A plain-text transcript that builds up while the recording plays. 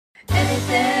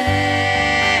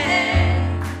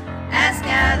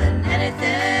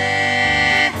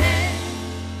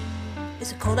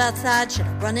outside? Should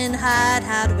I run and hide?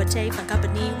 How do I take my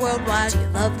company worldwide? Do you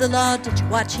love the law? Did you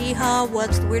watch Hee-Haw?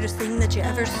 What's the weirdest thing that you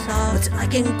ever saw? What's it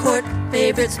like in court?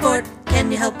 Favorite sport?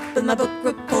 Can you help with my book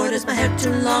report? Is my hair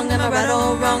too long? Am I right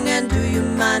or wrong? And do you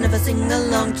mind if I sing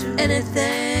along to anything?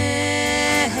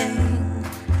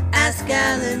 Ask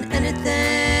Alan anything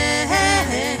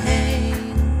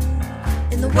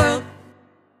in the world.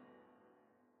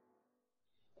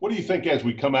 What do you think as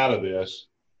we come out of this?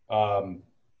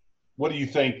 What do you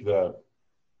think the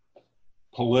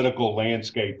political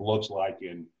landscape looks like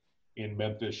in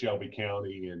Memphis, Shelby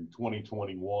County in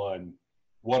 2021?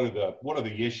 What are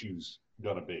the issues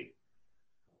going to be?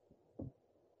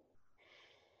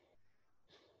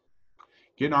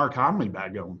 Getting our economy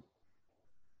back going.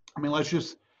 I mean, let's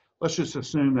just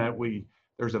assume that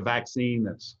there's a vaccine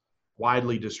that's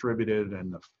widely distributed in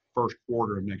the first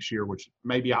quarter of next year, which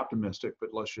may be optimistic,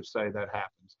 but let's just say that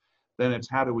happens. Then it's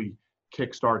how do we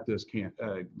kickstart the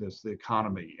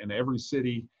economy? And every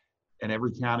city and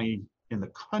every county in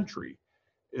the country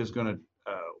is going to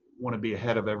want to be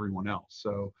ahead of everyone else.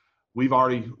 So we've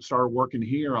already started working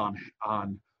here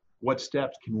on what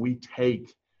steps can we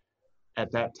take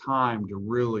at that time to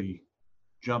really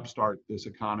jumpstart this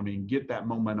economy and get that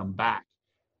momentum back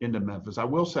into Memphis. I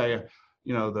will say,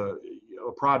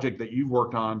 a project that you've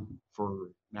worked on for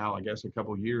now, I guess, a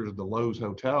couple of years, the Lowe's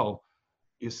Hotel,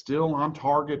 is still on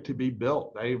target to be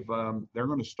built. They're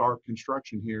going to start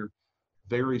construction here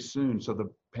very soon. So the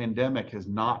pandemic has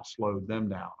not slowed them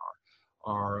down.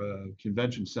 Our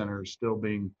convention center is still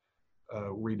being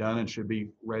redone and should be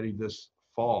ready this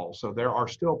fall. So there are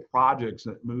still projects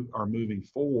that are moving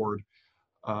forward.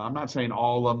 I'm not saying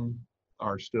all of them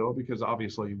are still, because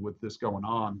obviously with this going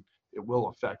on, it will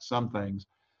affect some things.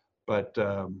 But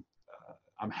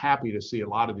I'm happy to see a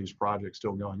lot of these projects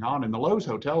still going on. And the Lowe's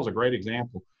Hotel is a great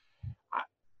example.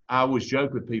 I always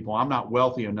joke with people, I'm not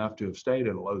wealthy enough to have stayed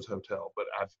at a Lowe's Hotel, but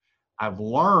I've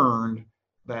learned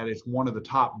that it's one of the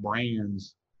top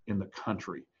brands in the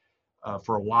country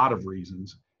for a lot of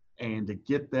reasons. And to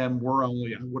get them, we're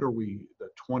only, what are we, the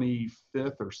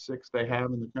 25th or 6th they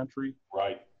have in the country?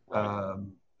 Right.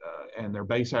 And they're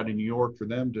based out in New York. For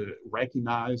them to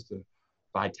recognize the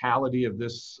vitality of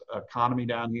this economy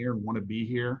down here and want to be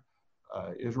here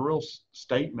is a real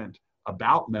statement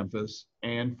about Memphis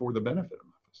and for the benefit of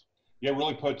Memphis. Yeah, it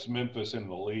really puts Memphis in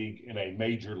the league, in a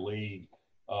major league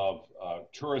of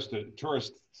tourist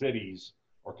cities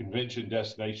or convention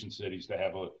destination cities to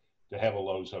have a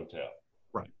Lowe's Hotel.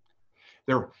 Right.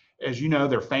 They're, as you know,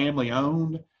 they're family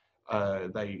owned.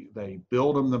 They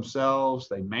build them themselves,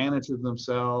 they manage it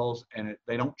themselves, and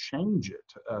they don't change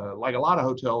it. Like a lot of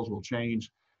hotels will change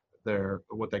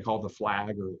what they call the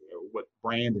flag or what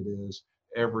brand it is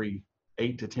every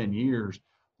 8 to 10 years.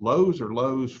 Lowe's are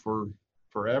Lowe's for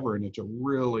forever, and it's a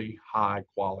really high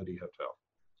quality hotel.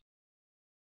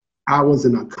 I was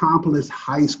an accomplished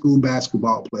high school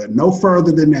basketball player. No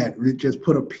further than that. We just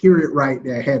put a period right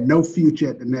there. Had no future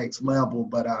at the next level,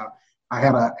 but I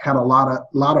had a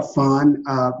lot of fun.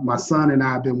 My son and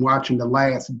I have been watching The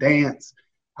Last Dance.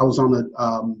 I was on the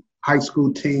high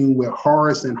school team with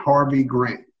Horace and Harvey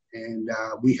Grant, and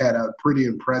we had a pretty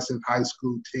impressive high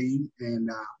school team. And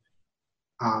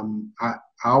I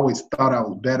always thought I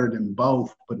was better than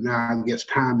both, but now I guess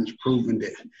time has proven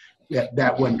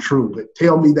that wasn't true. But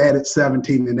tell me that at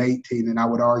 17 and 18, and I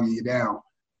would argue you down.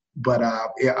 But I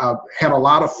had a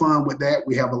lot of fun with that.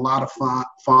 We have a lot of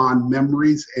fond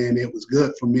memories, and it was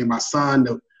good for me and my son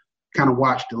to kind of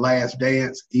watch The Last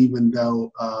Dance, even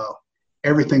though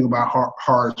everything about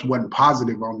Horace wasn't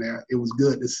positive on there. It was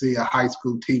good to see a high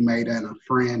school teammate and a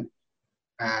friend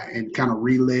and kind of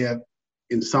relive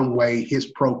in some way his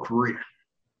pro career.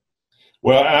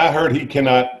 Well, I heard he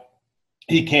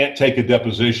can't take a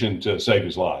deposition to save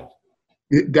his life.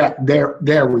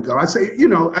 There we go. I say,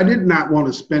 I did not want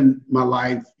to spend my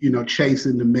life,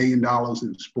 chasing the $1 million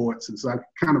in sports, and so I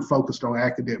kind of focused on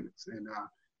academics. And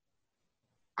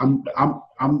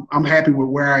I'm happy with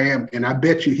where I am, and I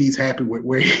bet you he's happy with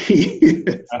where he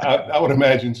is. I would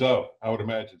imagine so.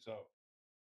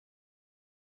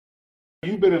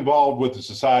 You've been involved with the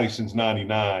society since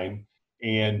 '99,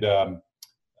 and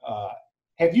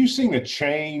have you seen a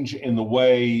change in the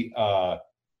way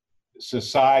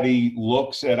society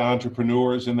looks at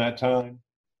entrepreneurs in that time?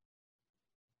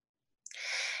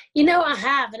 I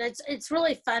have, and it's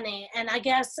really funny. And I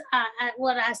guess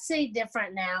what I see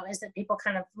different now is that people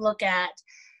kind of look at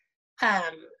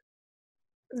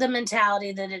the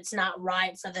mentality that it's not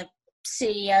right for the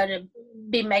CEO to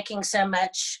be making so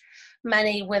much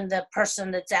money when the person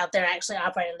that's out there actually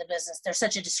operating the business, there's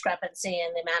such a discrepancy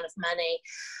in the amount of money.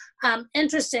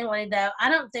 Interestingly, though, I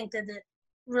don't think that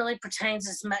really pertains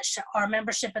as much to our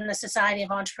membership in the Society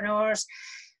of Entrepreneurs,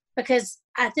 because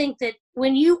I think that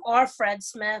when you are Fred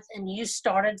Smith and you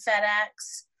started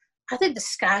FedEx, I think the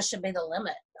sky should be the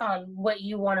limit on what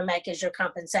you want to make as your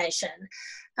compensation.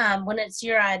 When it's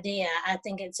your idea, I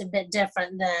think it's a bit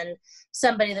different than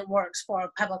somebody that works for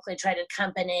a publicly traded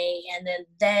company, and then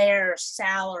their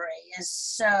salary is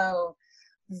so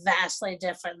vastly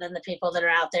different than the people that are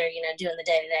out there, doing the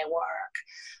day-to-day work.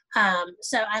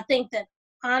 So I think that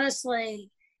honestly,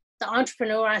 the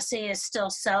entrepreneur I see is still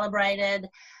celebrated.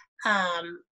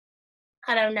 I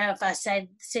don't know if I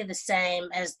see the same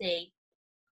as the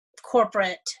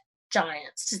corporate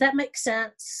giants. Does that make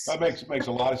sense? That makes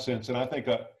a lot of sense, and I think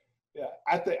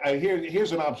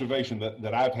here's an observation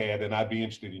that I've had, and I'd be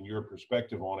interested in your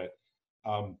perspective on it.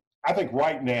 I think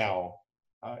right now,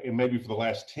 and maybe for the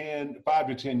last 5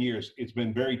 to 10 years, it's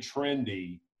been very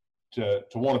trendy to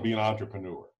want to be an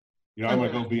entrepreneur. I'm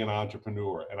going to go be an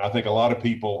entrepreneur, and I think a lot of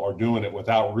people are doing it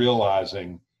without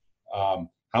realizing how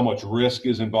much risk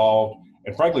is involved,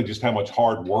 and frankly, just how much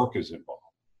hard work is involved.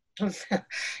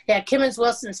 Yeah, Kimmons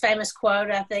Wilson's famous quote,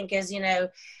 I think, is, you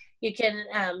can,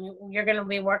 you're going to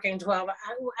be working 12,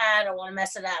 I don't want to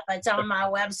mess it up. It's on my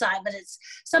website, but it's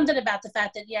something about the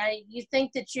fact that, you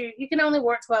think that you can only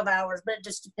work 12 hours, but it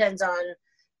just depends on,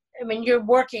 you're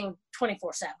working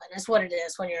 24/7 is what it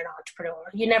is when you're an entrepreneur.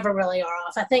 You never really are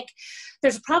off. I think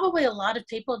there's probably a lot of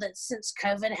people that since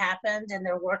COVID happened and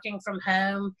they're working from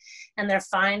home and they're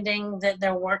finding that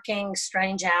they're working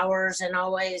strange hours and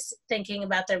always thinking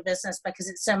about their business because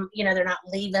it's they're not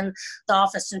leaving the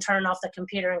office and turning off the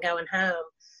computer and going home.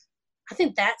 I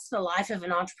think that's the life of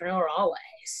an entrepreneur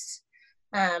always.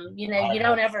 You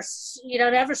don't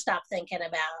ever stop thinking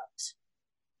about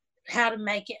how to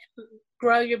make it,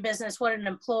 grow your business, what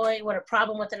a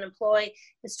problem with an employee.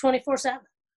 It's 24/7.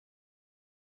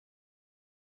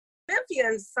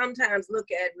 Memphians sometimes look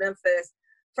at Memphis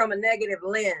from a negative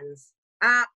lens.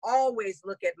 I always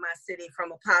look at my city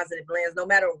from a positive lens. No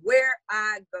matter where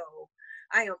I go,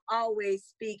 I am always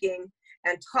speaking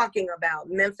and talking about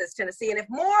Memphis, Tennessee. And if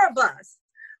more of us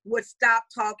would stop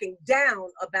talking down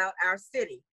about our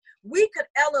city, we could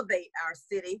elevate our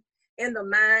city in the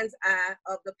mind's eye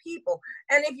of the people.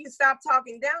 And if you stop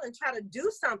talking down and try to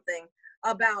do something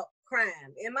about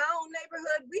crime, in my own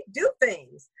neighborhood, we do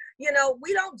things.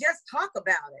 We don't just talk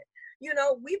about it.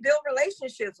 We build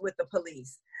relationships with the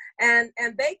police, and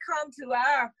they come to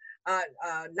our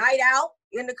night out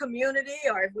in the community,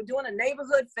 or if we're doing a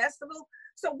neighborhood festival.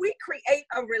 So we create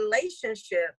a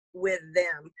relationship with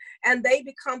them, and they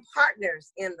become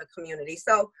partners in the community.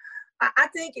 So I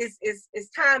think it's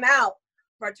time out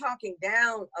for talking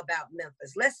down about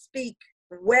Memphis. Let's speak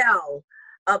well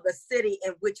of the city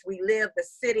in which we live, the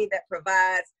city that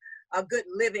provides a good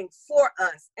living for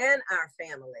us and our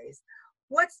families.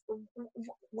 Why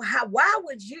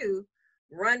would you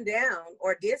run down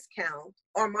or discount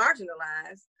or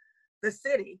marginalize the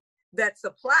city that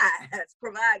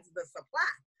provides the supply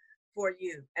for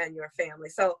you and your family?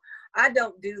 So I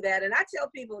don't do that. And I tell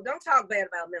people, don't talk bad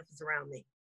about Memphis around me.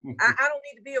 I don't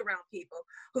need to be around people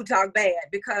who talk bad,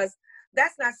 because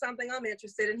that's not something I'm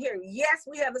interested in hearing. Yes,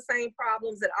 we have the same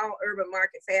problems that all urban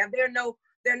markets have. They're no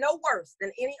worse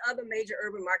than any other major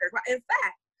urban market. In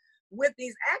fact, with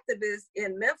these activists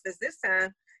in Memphis this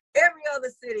time, every other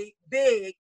city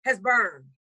big has burned.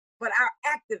 But our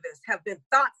activists have been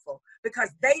thoughtful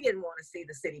because they didn't want to see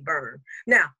the city burn.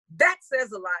 Now, that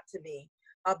says a lot to me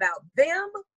about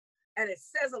them, and it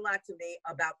says a lot to me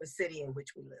about the city in which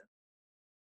we live.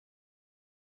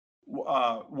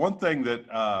 One thing that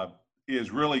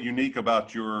is really unique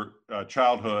about your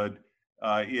childhood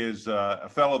is a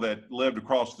fellow that lived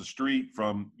across the street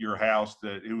from your house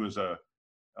who was a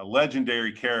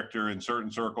legendary character in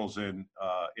certain circles in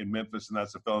Memphis, and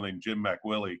that's a fellow named Jim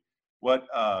McWillie,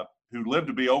 who lived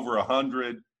to be over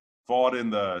 100, fought in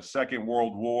the Second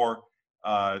World War.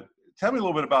 Tell me a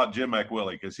little bit about Jim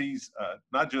McWillie, because he's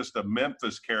not just a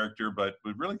Memphis character, but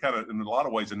really kind of, in a lot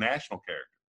of ways, a national character.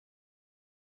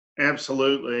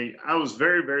 Absolutely. I was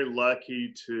very, very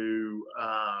lucky to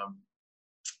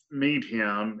meet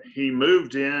him. He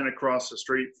moved in across the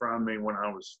street from me when I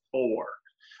was 4.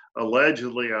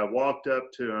 Allegedly, I walked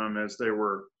up to him as they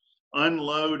were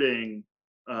unloading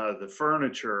the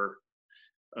furniture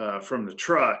from the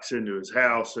trucks into his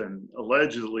house, and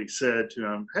allegedly said to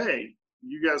him, "Hey,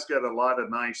 you guys got a lot of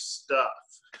nice stuff."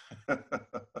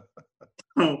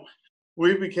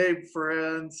 We became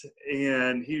friends,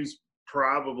 and he's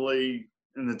probably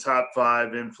in the top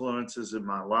 5 influences in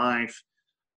my life.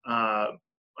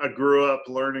 I grew up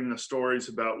learning the stories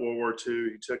about World War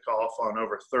II. He took off on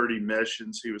over 30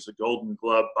 missions. He was a Golden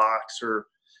Glove boxer.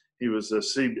 He was a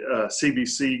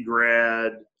CBC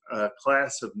grad,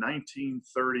 class of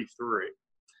 1933.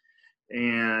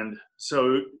 And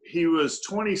so he was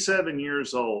 27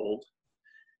 years old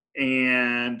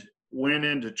and went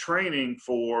into training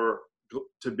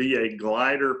to be a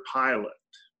glider pilot.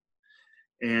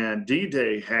 And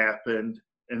D-Day happened,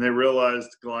 and they realized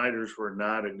gliders were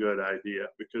not a good idea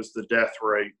because the death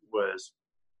rate was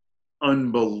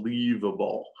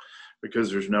unbelievable,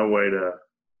 because there's no way to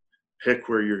pick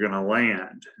where you're going to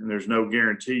land, and there's no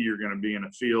guarantee you're going to be in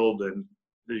a field and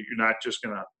you're not just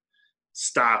going to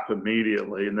stop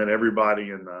immediately, and then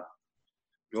everybody in the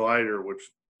glider would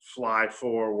fly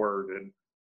forward, and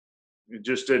it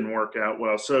just didn't work out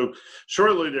well. So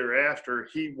shortly thereafter,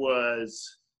 he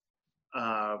was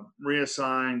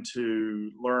reassigned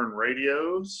to learn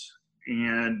radios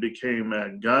and became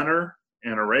a gunner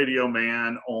and a radio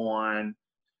man on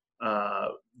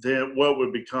then what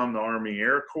would become the Army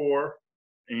Air Corps,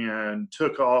 and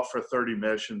took off for 30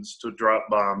 missions to drop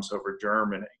bombs over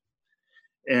Germany.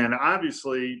 And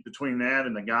obviously, between that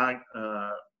and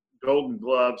the Golden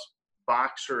Gloves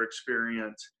boxer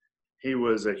experience, he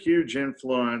was a huge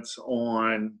influence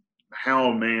on how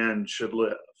a man should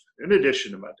live, in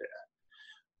addition to my dad.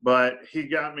 But he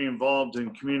got me involved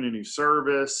in community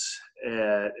service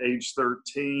at age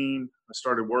 13. I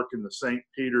started working the St.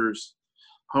 Peter's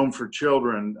Home for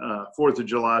Children 4th of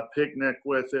July picnic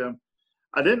with him.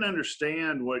 I didn't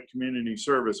understand what community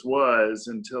service was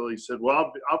until he said,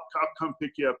 well, I'll come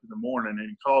pick you up in the morning. And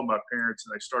he called my parents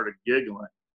and they started giggling.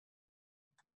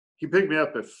 He picked me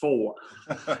up at 4.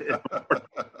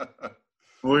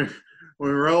 We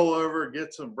roll over,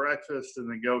 get some breakfast, and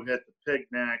then go hit the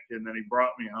picnic. And then he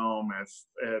brought me home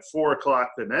at 4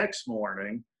 o'clock the next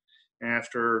morning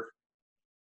after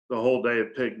the whole day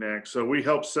of picnic. So we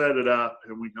helped set it up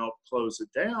and we helped close it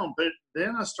down. But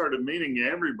then I started meeting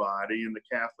everybody in the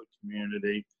Catholic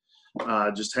community,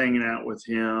 just hanging out with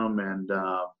him, and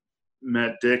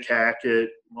met Dick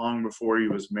Hackett long before he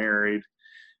was married.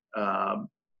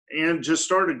 And just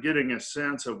started getting a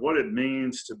sense of what it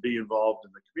means to be involved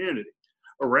in the community.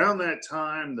 Around that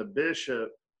time, the bishop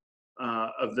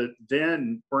of the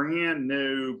then brand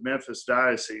new Memphis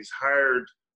Diocese hired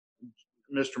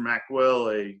Mr.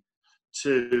 McWillie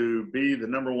to be the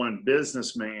 #1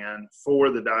 businessman for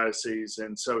the diocese.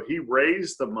 And so he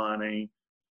raised the money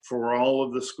for all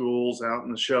of the schools out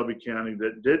in the Shelby County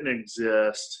that didn't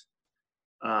exist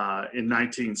in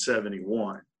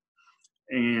 1971.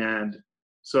 And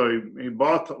so he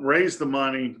raised the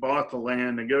money, bought the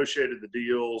land, negotiated the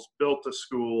deals, built the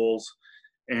schools,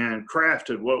 and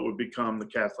crafted what would become the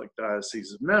Catholic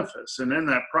Diocese of Memphis. And in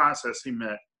that process, he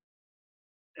met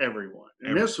everyone.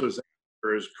 And this was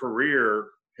after his career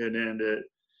had ended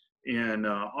in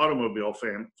automobile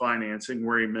financing,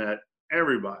 where he met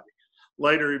everybody.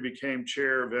 Later, he became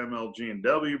chair of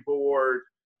MLG&W board,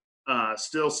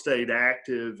 still stayed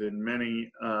active in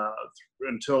many,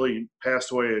 until he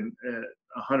passed away at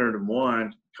 101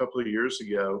 a couple of years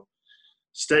ago.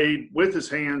 Stayed with his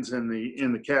hands in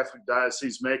the Catholic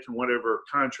Diocese, making whatever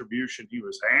contribution he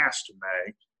was asked to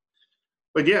make.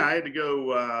 But yeah, I had to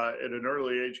go at an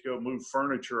early age, move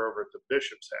furniture over at the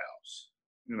bishop's house.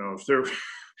 You know,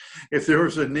 if there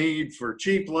was a need for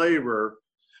cheap labor,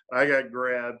 I got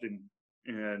grabbed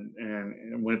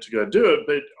and went to go do it.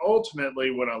 But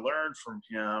ultimately, what I learned from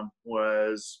him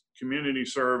was community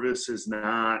service is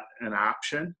not an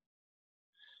option.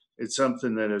 It's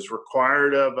something that is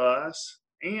required of us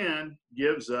and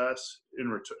gives us in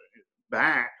return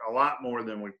back a lot more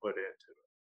than we put into it.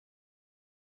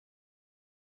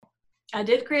 I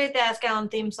did create the Ask Alan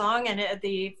theme song, and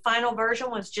the final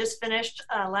version was just finished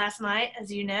last night,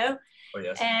 as you know. Oh,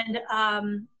 yes.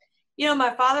 And, you know,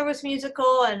 my father was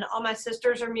musical and all my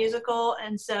sisters are musical.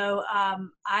 And so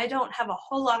I don't have a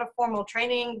whole lot of formal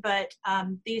training, but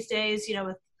these days, you know,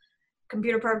 with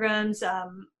computer programs,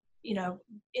 you know,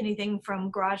 anything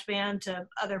from GarageBand to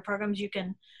other programs, you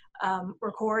can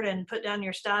record and put down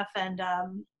your stuff. And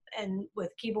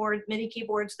with MIDI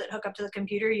keyboards that hook up to the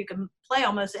computer, you can play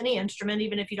almost any instrument,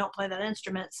 even if you don't play that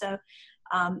instrument. So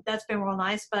that's been real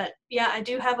nice. But yeah, I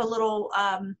do have a little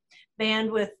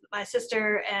band with my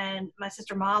sister and my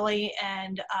sister Molly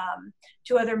and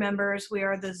 2 other members. We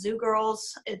are the Zoo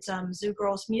Girls. It's Zoo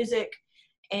Girls Music.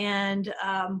 And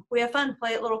we have fun,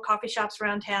 play at little coffee shops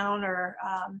around town, or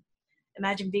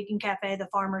Imagine Vegan Cafe, the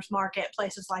farmers market,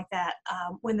 places like that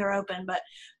when they're open. But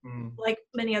like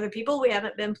many other people, we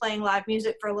haven't been playing live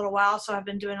music for a little while, so I've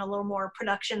been doing a little more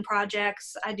production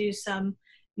projects. I do some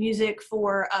music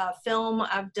for film.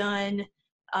 I've done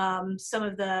some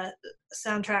of the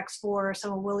soundtracks for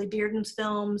some of Willie Bearden's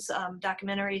films,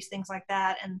 documentaries, things like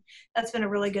that. And that's been a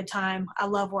really good time. I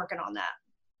love working on that.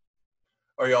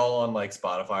 Are y'all on like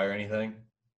Spotify or anything?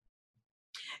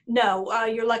 No,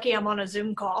 you're lucky I'm on a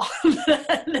Zoom call.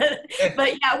 But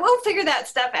yeah, we'll figure that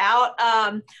stuff out.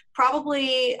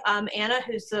 Probably Anna,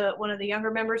 who's one of the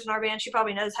younger members in our band, she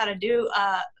probably knows how to do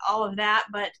all of that,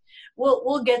 but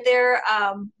we'll get there.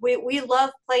 We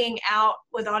love playing out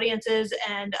with audiences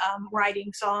and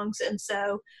writing songs, and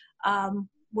so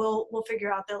we'll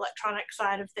figure out the electronic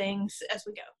side of things as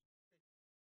we go.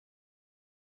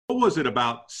 What was it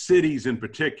about cities in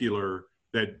particular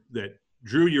that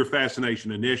drew your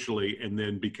fascination initially and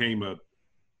then became a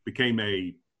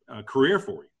career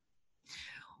for you?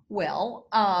 Well,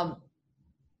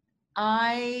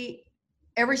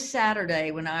 every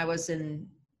Saturday when I was in,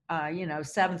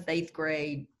 7th, 8th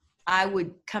grade, I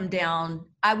would come down,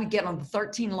 I would get on the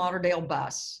 13 Lauderdale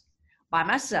bus by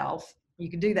myself. You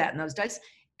could do that in those days.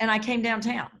 And I came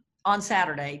downtown on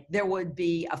Saturday. There would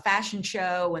be a fashion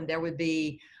show and there would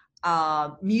be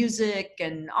music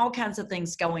and all kinds of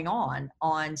things going on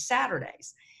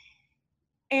Saturdays.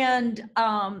 And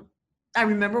I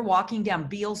remember walking down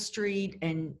Beale Street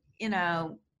and,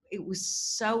 it was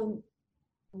so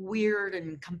weird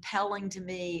and compelling to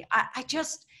me. I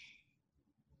just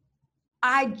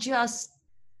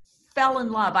fell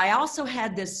in love. I also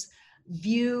had this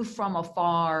view from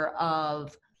afar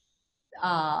of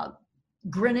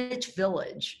Greenwich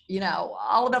Village,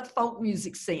 all about the folk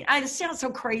music scene. It sounds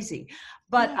so crazy,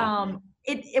 but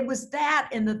it was that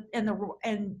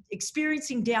and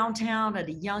experiencing downtown at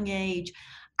a young age.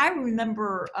 I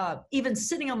remember even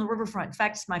sitting on the riverfront. In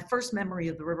fact, it's my first memory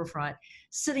of the riverfront,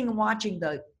 sitting and watching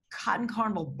the Cotton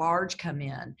Carnival barge come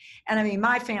in. And I mean,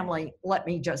 my family, let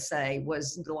me just say,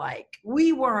 was like,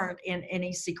 we weren't in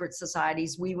any secret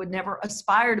societies. We would never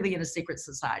aspire to be in a secret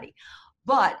society.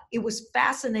 But it was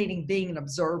fascinating being an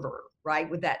observer, right?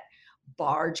 With that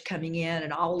barge coming in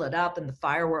and all lit up and the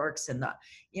fireworks and the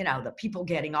people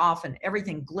getting off and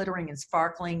everything glittering and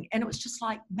sparkling. And it was just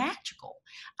like magical.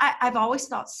 I've always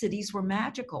thought cities were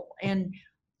magical. And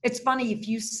it's funny, if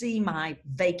you see my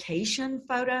vacation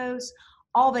photos,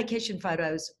 all vacation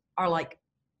photos are like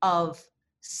of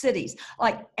cities,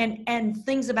 like, and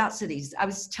things about cities. I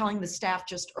was telling the staff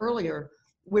just earlier,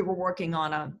 we were working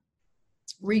on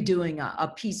redoing a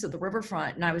piece of the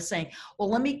riverfront. And I was saying,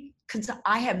 well,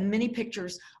 I have many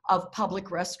pictures of public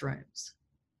restrooms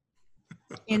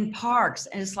in parks.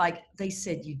 And it's like, they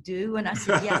said, you do? And I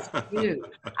said, yes, I do.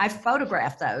 I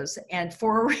photographed those and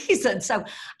for a reason. So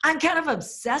I'm kind of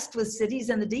obsessed with cities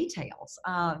and the details.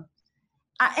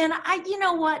 You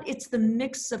know what? It's the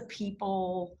mix of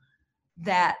people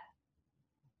that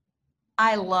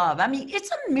I love. I mean,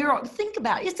 it's a miracle. Think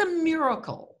about it. It's a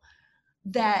miracle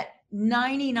that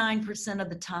 99% of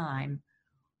the time,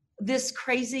 this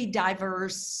crazy,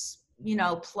 diverse,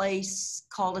 place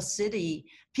called a city,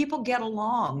 people get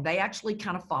along. They actually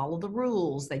kind of follow the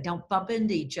rules. They don't bump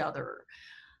into each other.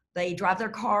 They drive their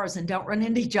cars and don't run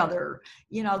into each other.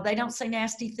 They don't say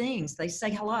nasty things. They say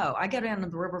hello. I go down to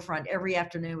the riverfront every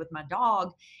afternoon with my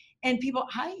dog and people,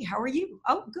 hey, how are you?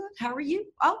 Oh, good. How are you?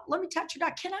 Oh, let me touch your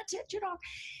dog. Can I touch your dog?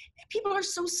 People are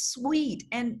so sweet.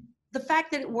 And the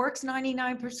fact that it works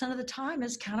 99% of the time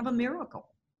is kind of a miracle.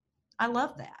 I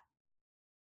love that.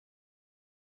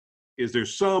 Is there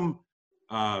some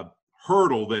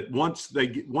hurdle that once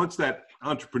that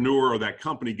entrepreneur or that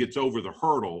company gets over the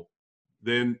hurdle,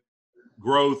 then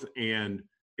growth and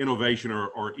innovation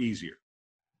are easier?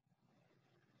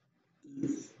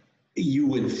 You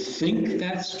would think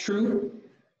that's true.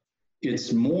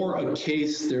 It's more a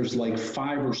case, there's like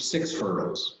 5 or 6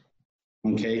 hurdles.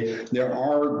 Okay,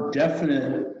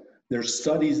 there's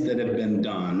studies that have been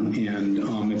done, and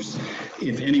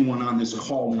if anyone on this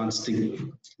call wants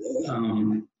to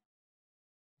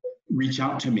reach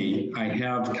out to me, I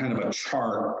have kind of a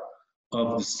chart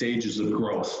of the stages of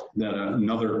growth that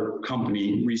another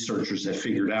company researchers have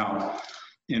figured out.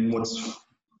 And what's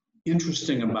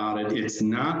interesting about it, it's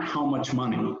not how much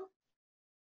money,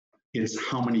 it's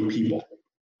how many people.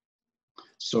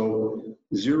 So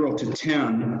 0 to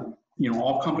 10,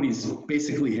 all companies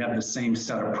basically have the same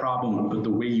set of problems, but the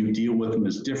way you deal with them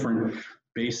is different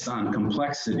based on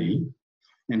complexity.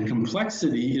 And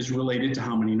complexity is related to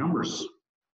how many numbers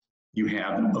you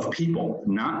have of people,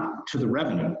 not to the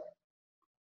revenue.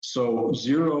 So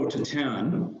 0 to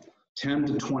 10, 10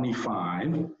 to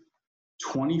 25,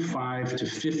 25 to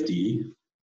 50,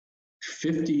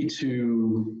 50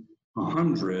 to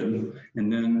 100,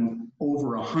 and then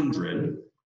over 100.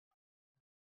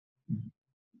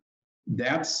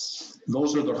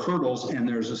 those are the hurdles, and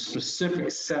there's a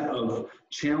specific set of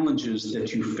challenges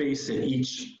that you face at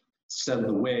each step of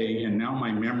the way. And now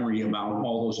my memory about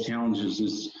all those challenges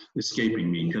is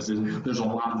escaping me, because there's a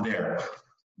lot there.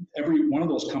 Every one of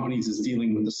those companies is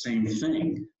dealing with the same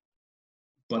thing,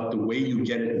 but the way you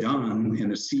get it done in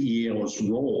the CEO's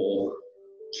role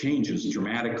changes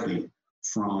dramatically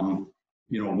from,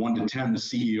 1 to 10, the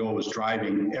CEO is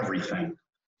driving everything.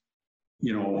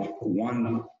 You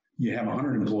have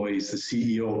 100 employees, the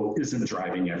CEO isn't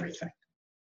driving everything.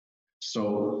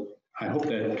 So I hope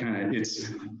that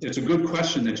it's a good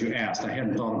question that you asked. I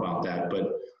hadn't thought about that,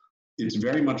 but it's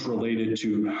very much related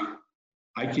to,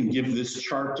 I can give this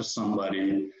chart to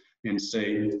somebody and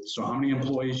say, so how many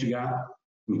employees you got?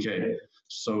 Okay,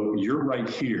 so you're right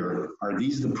here. Are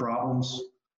these the problems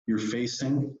you're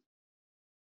facing?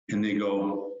 And they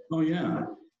go, oh yeah.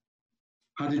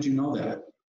 How did you know that?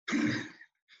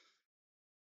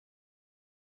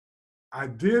 I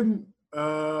didn't,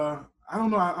 I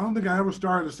don't know. I don't think I ever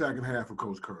started the second half of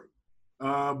Coach Kirk.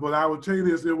 But I would tell you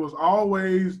this,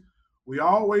 we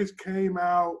always came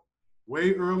out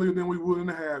way earlier than we would in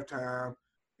the halftime.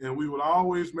 And we would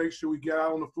always make sure we get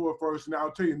out on the floor first. And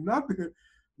I'll tell you,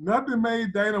 nothing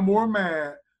made Dana more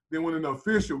mad than when an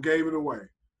official gave it away.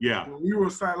 Yeah. When we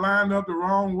were lined up the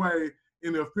wrong way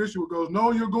and the official goes,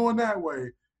 no, you're going that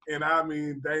way. And I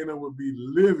mean, Dana would be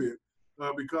livid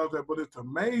because of that. But it's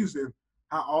amazing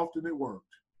how often it worked.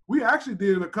 We actually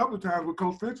did it a couple of times with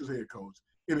Coach Finch's head coach,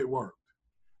 and it worked.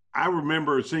 I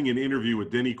remember seeing an interview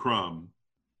with Denny Crum,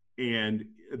 and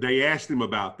they asked him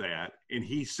about that, and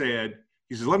he says,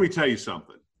 let me tell you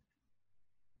something.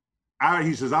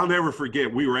 He says, I'll never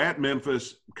forget, we were at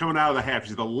Memphis coming out of the half. He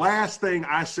said, the last thing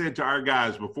I said to our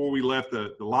guys before we left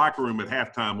the locker room at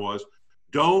halftime was,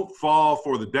 don't fall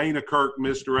for the Dana Kirk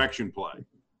misdirection play.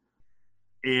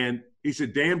 And he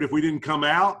said, damned if we didn't come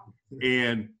out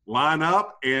and line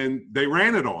up, and they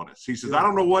ran it on us. He says, I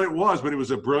don't know what it was, but it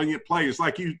was a brilliant play. It's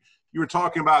like you were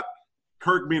talking about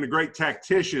Kirk being a great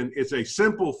tactician. It's a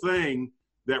simple thing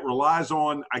that relies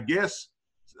on, I guess,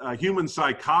 human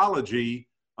psychology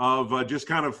of just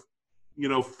kind of,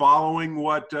 following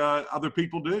what other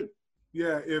people do.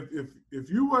 Yeah, if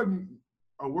you wasn't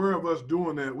aware of us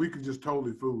doing that, we could just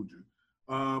totally fool you.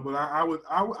 But I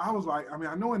was like,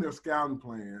 I know in their scouting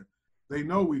plan, they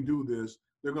know we do this.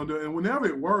 They're going to do it. And whenever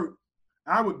it worked,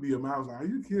 I would be amazed. I was like, are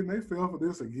you kidding? They fell for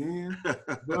this again?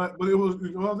 but it was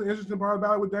the interesting part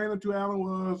about it with Dana too, Alan,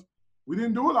 was we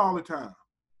didn't do it all the time.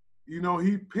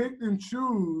 He picked and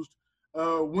chose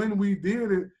when we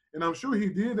did it. And I'm sure he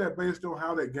did that based on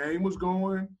how that game was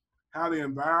going, how the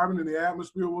environment and the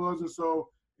atmosphere was. And so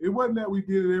it wasn't that we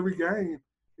did it every game.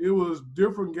 It was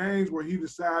different games where he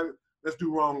decided, let's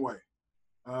do wrong way.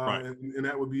 Right. And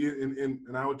that would be it.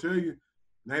 And I would tell you,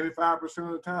 95%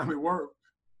 of the time it worked.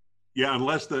 Yeah,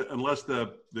 unless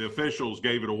the officials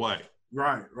gave it away.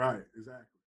 Right, exactly.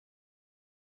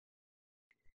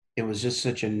 It was just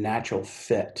such a natural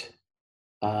fit.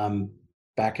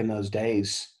 Back in those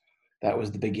days, that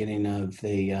was the beginning of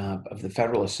the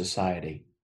Federalist Society.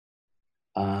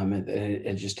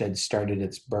 It just had started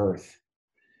its birth,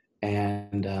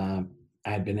 and I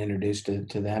had been introduced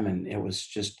to them, and it was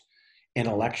just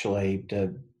intellectually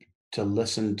to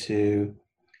listen to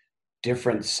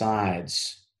different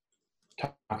sides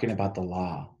talking about the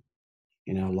law.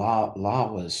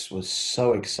 Law was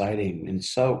so exciting and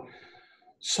so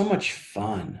much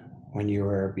fun when you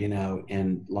were,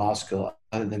 in law school,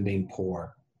 other than being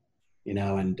poor,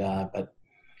 and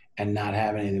not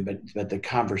having anything, but the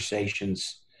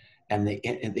conversations and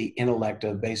the intellect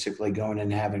of basically going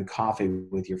and having coffee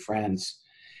with your friends,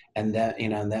 and that,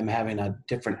 them having a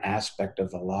different aspect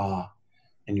of the law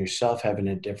and yourself having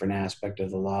a different aspect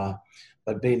of the law,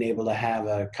 but being able to have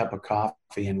a cup of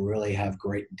coffee and really have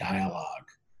great dialogue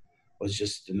was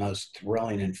just the most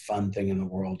thrilling and fun thing in the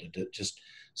world, to just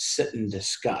sit and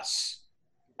discuss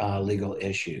legal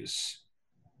issues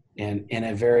in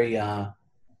a very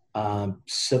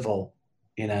civil,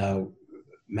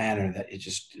 manner that it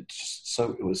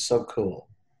was so cool.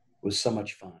 It was so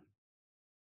much fun.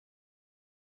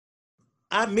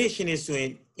 Our mission is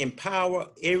to empower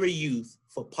every youth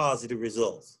for positive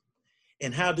results.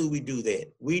 And how do we do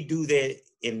that? We do that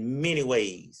in many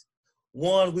ways.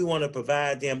 One, we want to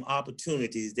provide them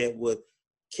opportunities that would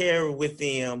carry with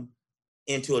them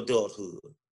into adulthood.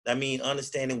 I mean,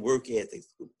 understanding work ethics,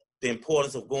 the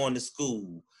importance of going to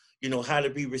school, how to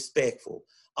be respectful,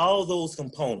 all those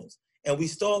components. And we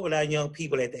start with our young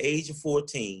people at the age of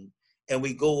 14, and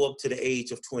we go up to the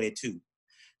age of 22.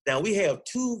 Now, we have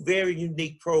two very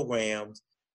unique programs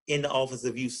in the Office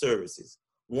of Youth Services.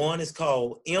 One is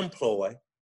called Employ,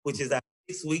 which is our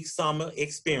 6-week summer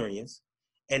experience.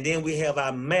 And then we have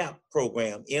our MAP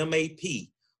program, MAP,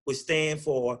 which stands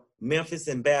for Memphis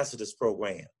Ambassadors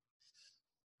Program.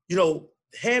 You know,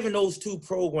 having those two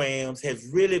programs has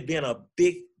really been a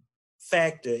big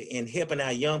factor in helping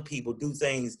our young people do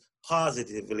things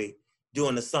positively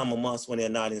during the summer months when they're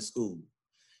not in school.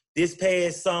 This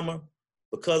past summer,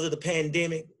 because of the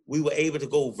pandemic, we were able to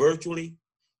go virtually.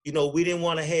 You know, we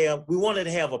wanted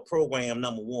to have a program,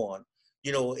 number one.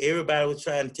 You know, everybody was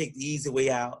trying to take the easy way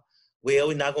out. Well,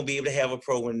 we're not gonna be able to have a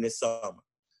program this summer.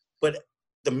 But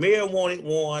the mayor wanted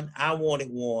one, I wanted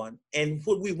one. And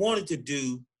what we wanted to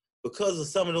do, because of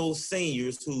some of those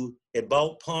seniors who had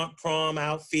bought prom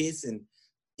outfits and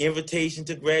invitation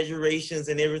to graduations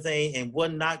and everything and were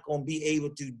not gonna be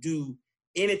able to do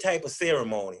any type of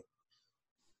ceremony,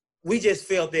 we just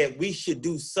felt that we should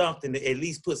do something to at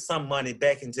least put some money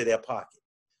back into their pocket.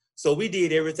 So we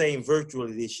did everything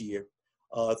virtually this year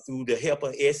through the help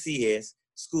of SCS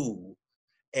school.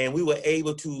 And we were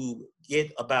able to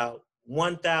get about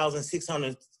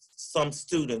 1,600 some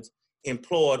students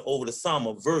employed over the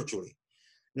summer virtually.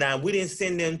 Now, we didn't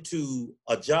send them to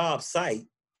a job site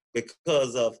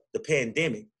because of the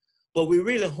pandemic, but we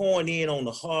really honed in on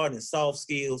the hard and soft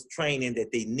skills training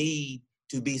that they need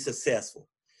to be successful.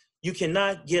 You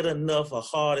cannot get enough of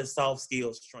hard and soft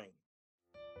skills training.